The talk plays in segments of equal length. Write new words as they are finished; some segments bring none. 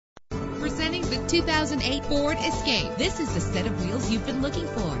the 2008 Ford Escape. This is the set of wheels you've been looking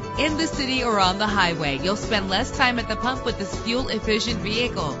for. In the city or on the highway, you'll spend less time at the pump with this fuel-efficient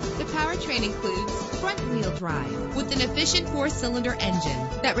vehicle. The powertrain includes front-wheel drive with an efficient 4-cylinder engine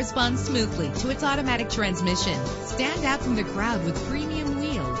that responds smoothly to its automatic transmission. Stand out from the crowd with premium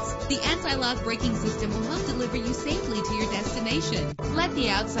wheels. The anti-lock braking system will help deliver you safely to your destination. Let the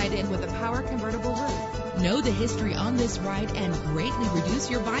outside in with a power convertible roof. Know the history on this ride and greatly reduce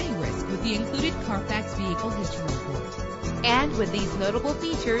your buying risk with the included Carfax Vehicle History Report. And with these notable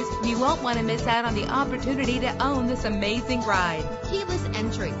features, you won't want to miss out on the opportunity to own this amazing ride. Keyless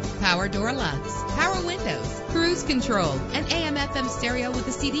entry, power door locks, power windows, cruise control, an AM/FM stereo with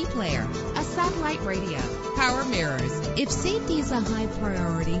a CD player, a satellite radio, power mirrors. If safety is a high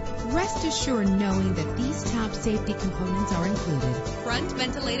priority, rest assured knowing that these top safety components are included. Front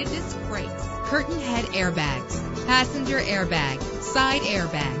ventilated disc brakes, curtain head airbags, passenger airbag, side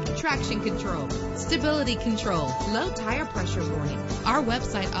airbag, traction control, stability control, low tire pressure warning. Our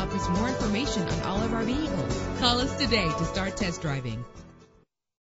website offers more information on all of our vehicles. Call us today to start test driving.